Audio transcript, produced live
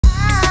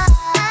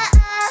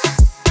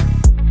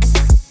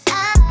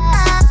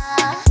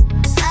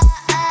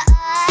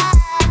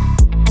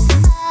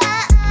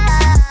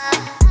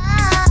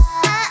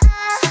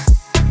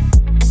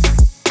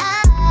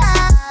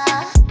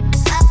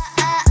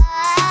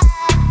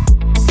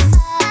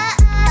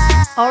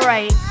All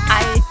right,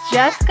 I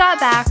just got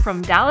back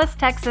from Dallas,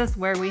 Texas,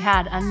 where we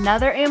had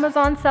another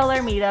Amazon seller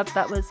meetup.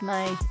 That was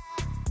my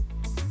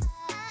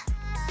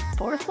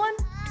fourth one,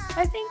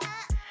 I think.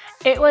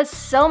 It was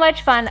so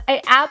much fun.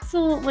 I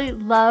absolutely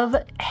love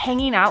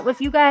hanging out with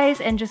you guys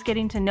and just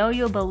getting to know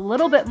you a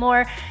little bit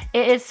more.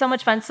 It is so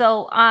much fun.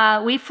 So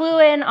we flew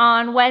in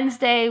on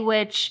Wednesday,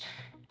 which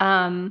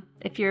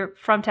if you're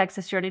from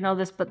Texas, you already know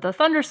this, but the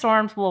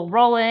thunderstorms will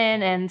roll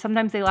in and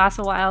sometimes they last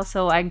a while.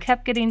 So I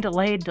kept getting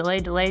delayed,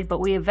 but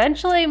we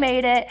eventually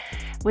made it.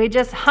 We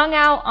just hung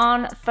out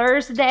on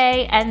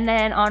Thursday, and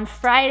then on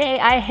Friday,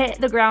 I hit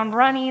the ground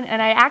running,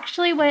 and I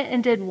actually went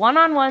and did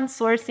one-on-one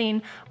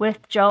sourcing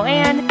with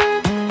Joanne.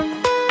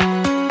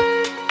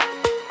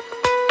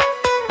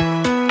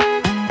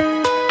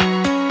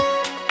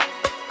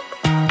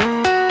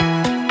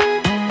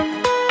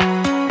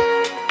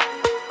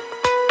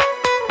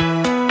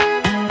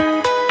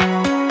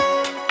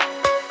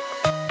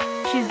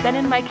 Been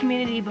in my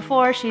community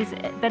before. She's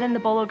been in the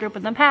Bolo group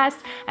in the past.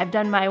 I've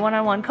done my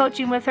one-on-one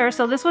coaching with her.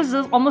 So this was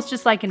almost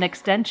just like an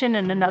extension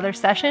and another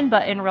session,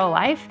 but in real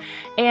life.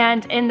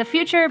 And in the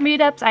future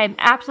meetups, I'm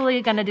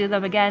absolutely going to do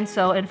them again.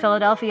 So in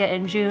Philadelphia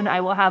in June,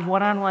 I will have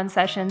one-on-one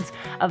sessions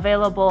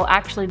available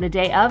actually the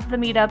day of the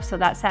meetup. So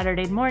that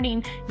Saturday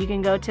morning, you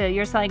can go to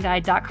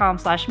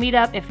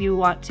yoursellingguide.com/meetup if you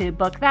want to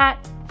book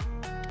that.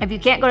 If you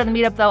can't go to the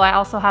meetup though, I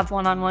also have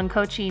one-on-one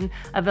coaching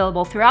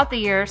available throughout the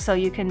year, so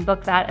you can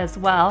book that as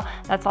well.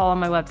 That's all on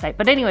my website.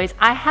 But anyways,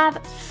 I have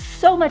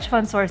so much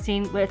fun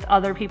sourcing with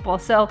other people.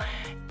 So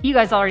you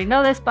guys already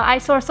know this, but I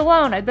source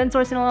alone. I've been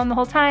sourcing alone the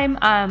whole time.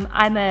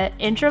 I'm an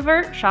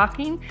introvert,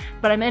 shocking,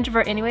 but I'm an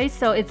introvert anyways.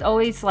 So it's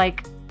always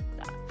like,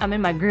 I'm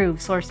in my groove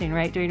sourcing,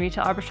 right? Doing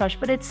retail arbitrage,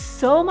 but it's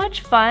so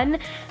much fun.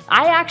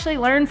 I actually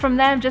learn from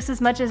them just as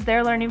much as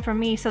they're learning from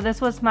me. So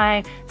this was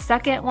my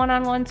second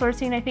one-on-one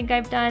sourcing I think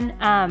I've done,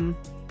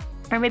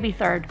 or maybe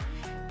third,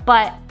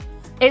 but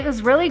it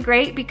was really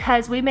great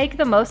because we make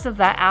the most of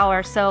that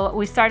hour. So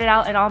we started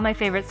out in all my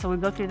favorites. So we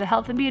go through the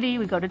health and beauty,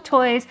 we go to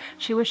toys.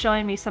 She was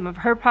showing me some of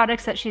her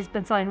products that she's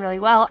been selling really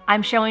well.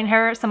 I'm showing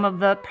her some of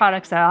the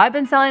products that I've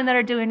been selling that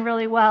are doing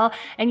really well.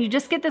 And you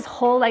just get this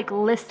whole like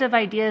list of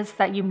ideas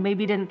that you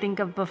maybe didn't think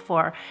of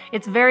before.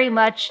 It's very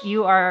much,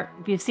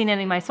 if you've seen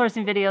any of my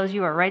sourcing videos,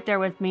 you are right there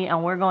with me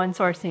and we're going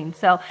sourcing.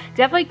 So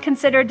definitely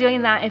consider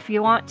doing that if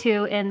you want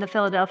to in the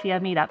Philadelphia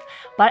meetup.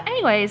 But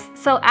anyways,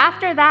 so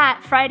after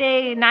that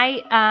Friday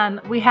night,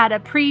 we had a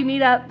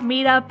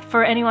meetup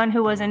for anyone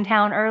who was in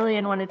town early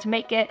and wanted to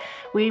make it.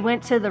 We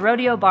went to the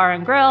Rodeo Bar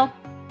and Grill.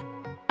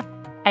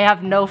 I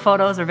have no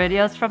photos or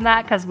videos from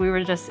that because we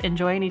were just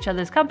enjoying each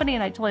other's company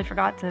and I totally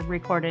forgot to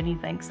record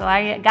anything. So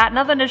I got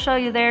nothing to show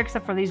you there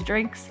except for these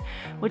drinks,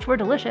 which were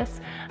delicious.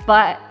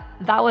 But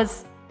that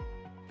was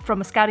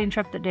from a scouting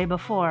trip the day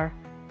before.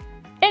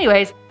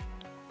 Anyways,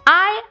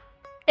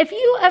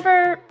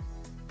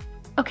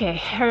 okay,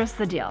 here's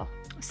the deal.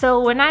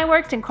 So when I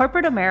worked in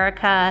corporate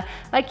America,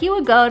 like you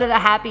would go to the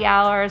happy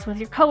hours with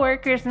your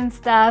coworkers and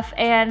stuff.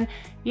 And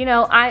you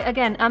know,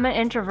 I'm an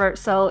introvert,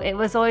 so it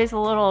was always a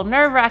little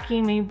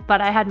nerve-wracking me,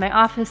 but I had my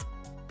office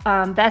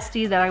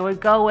bestie that I would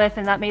go with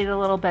and that made it a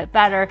little bit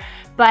better.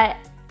 But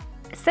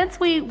since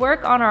we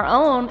work on our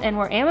own and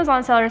we're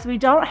Amazon sellers, we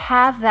don't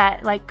have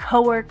that like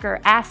coworker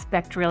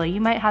aspect really.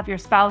 You might have your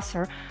spouse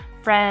or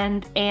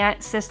friend,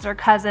 aunt, sister,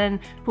 cousin,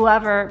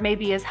 whoever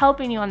maybe is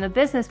helping you on the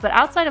business. But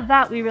outside of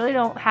that, we really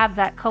don't have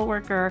that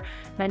coworker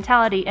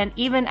mentality. And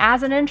even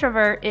as an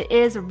introvert, it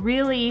is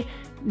really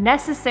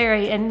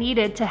necessary and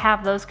needed to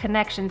have those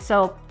connections.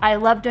 So I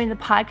love doing the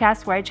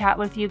podcast where I chat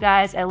with you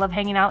guys. I love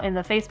hanging out in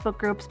the Facebook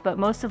groups, but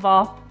most of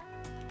all,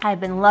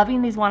 I've been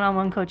loving these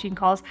one-on-one coaching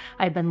calls.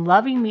 I've been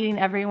loving meeting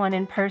everyone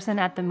in person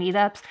at the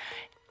meetups.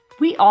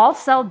 We all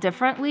sell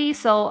differently.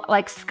 So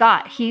like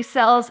Scott, he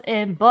sells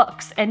in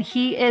books and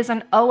he is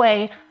an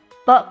OA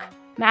book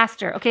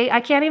master. Okay,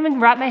 I can't even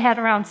wrap my head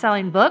around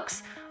selling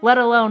books, let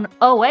alone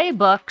OA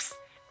books.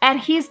 And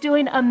he's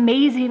doing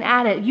amazing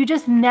at it. You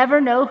just never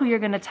know who you're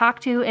gonna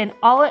talk to. And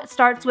all it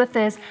starts with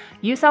is,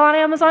 you sell on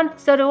Amazon,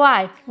 so do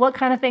I. What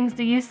kind of things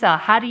do you sell?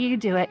 How do you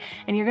do it?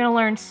 And you're gonna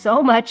learn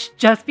so much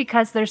just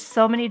because there's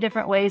so many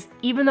different ways.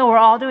 Even though we're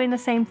all doing the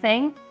same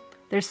thing,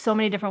 there's so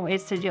many different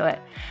ways to do it.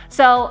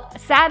 So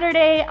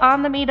Saturday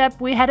on the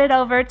meetup, we headed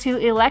over to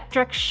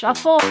Electric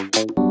Shuffle.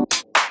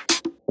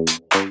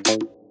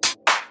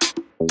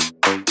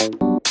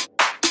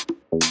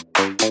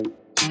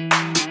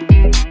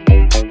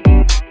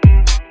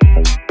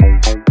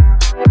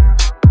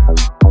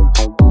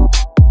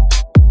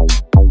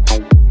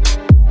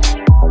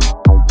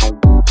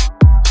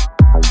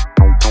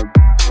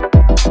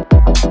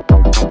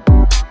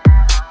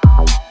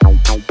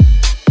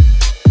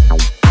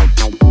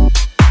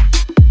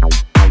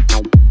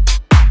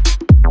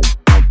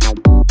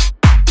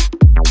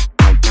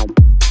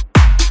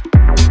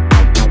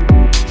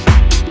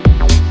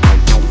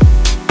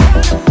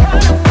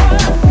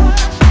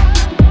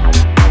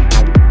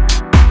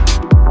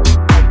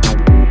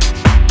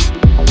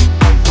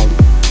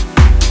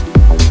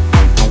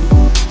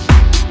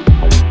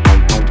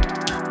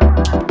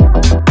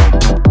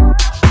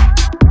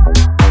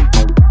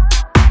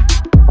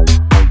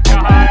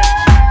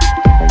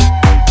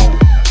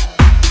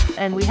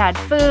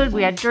 had food,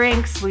 we had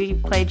drinks, we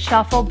played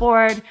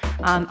shuffleboard.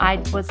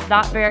 I was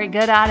not very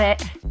good at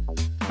it,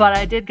 but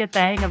I did get the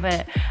hang of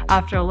it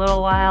after a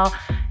little while.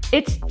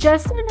 It's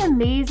just an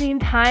amazing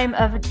time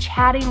of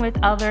chatting with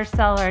other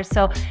sellers.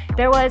 So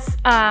there was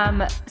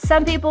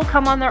some people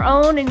come on their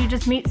own and you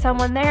just meet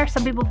someone there.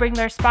 Some people bring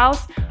their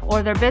spouse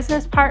or their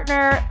business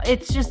partner.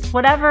 It's just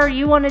whatever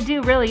you want to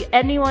do, really.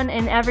 Anyone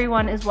and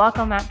everyone is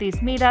welcome at these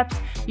meetups.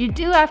 You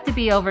do have to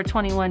be over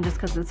 21 just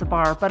because it's a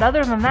bar, but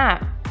other than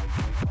that,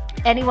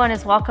 anyone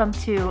is welcome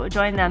to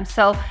join them.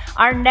 So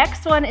our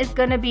next one is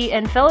going to be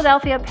in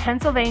Philadelphia,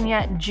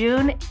 Pennsylvania,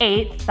 June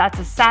 8th. That's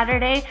a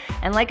Saturday.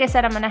 And like I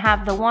said, I'm going to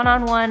have the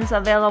one-on-ones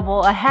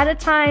available ahead of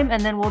time.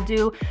 And then we'll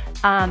do,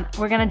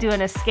 we're going to do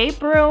an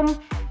escape room.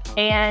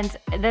 And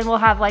then we'll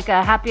have like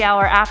a happy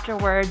hour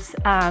afterwards.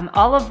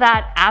 All of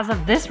that, as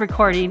of this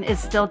recording, is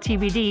still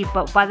TBD,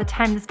 but by the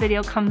time this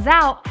video comes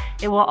out,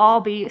 it will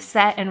all be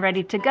set and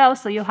ready to go.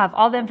 So you'll have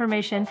all the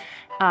information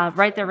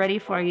right there ready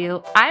for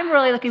you. I'm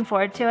really looking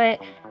forward to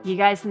it. You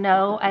guys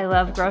know I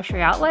love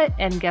grocery outlet,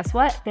 and guess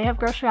what? They have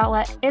grocery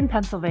outlet in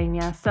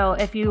Pennsylvania. So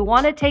if you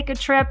want to take a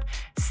trip,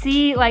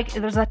 see, like,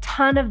 there's a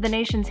ton of the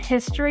nation's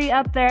history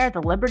up there. The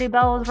Liberty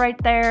Bell is right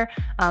there.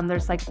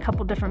 There's like a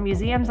couple different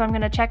museums I'm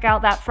going to check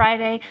out that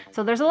Friday.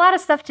 So there's a lot of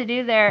stuff to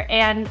do there.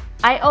 And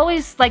I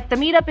always, like, the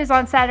meetup is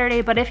on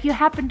Saturday, but if you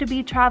happen to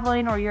be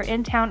traveling or you're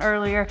in town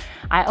earlier,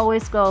 I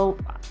always go,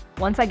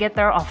 once I get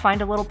there, I'll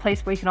find a little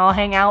place where you can all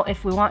hang out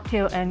if we want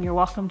to, and you're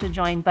welcome to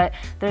join. But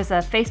there's a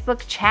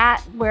Facebook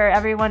chat where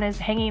everyone is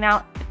hanging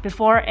out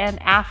before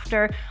and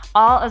after,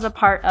 all as a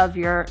part of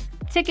your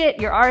ticket,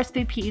 your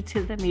RSVP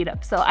to the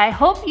meetup. So I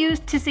hope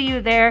to see you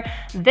there.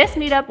 This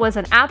meetup was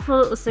an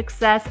absolute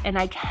success, and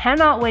I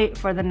cannot wait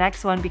for the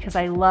next one because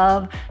I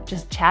love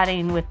just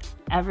chatting with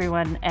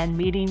everyone and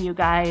meeting you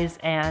guys,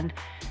 and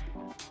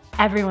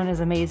everyone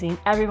is amazing.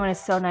 Everyone is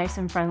so nice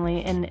and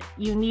friendly, and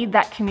you need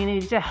that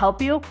community to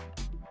help you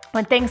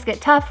when things get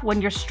tough,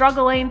 when you're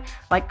struggling.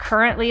 Like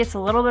currently, it's a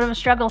little bit of a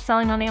struggle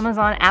selling on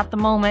Amazon at the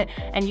moment,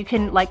 and you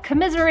can like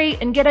commiserate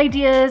and get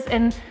ideas,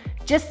 and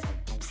just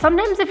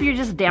sometimes if you're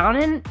just down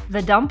in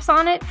the dumps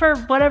on it for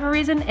whatever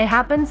reason, it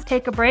happens,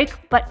 take a break.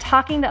 But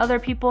talking to other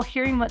people,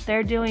 hearing what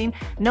they're doing,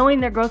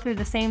 knowing they're going through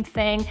the same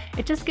thing,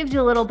 it just gives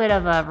you a little bit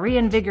of a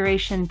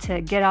reinvigoration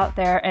to get out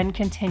there and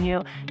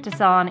continue to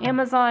sell on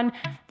Amazon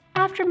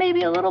after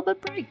maybe a little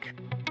bit break.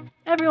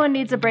 Everyone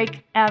needs a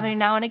break every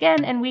now and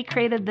again, and we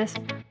created this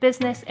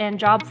business and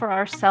job for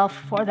ourselves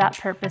for that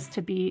purpose,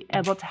 to be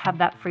able to have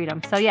that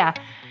freedom. So yeah,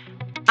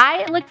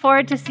 I look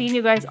forward to seeing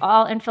you guys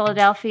all in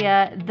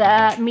Philadelphia.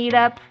 The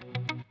meetup,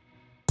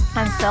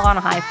 I'm still on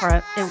a high for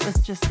it. It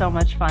was just so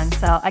much fun.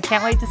 So I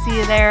can't wait to see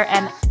you there.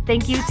 And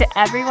thank you to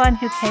everyone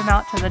who came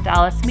out to the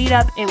Dallas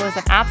meetup. It was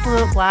an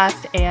absolute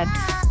blast, and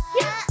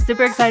yeah,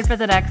 super excited for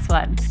the next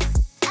one.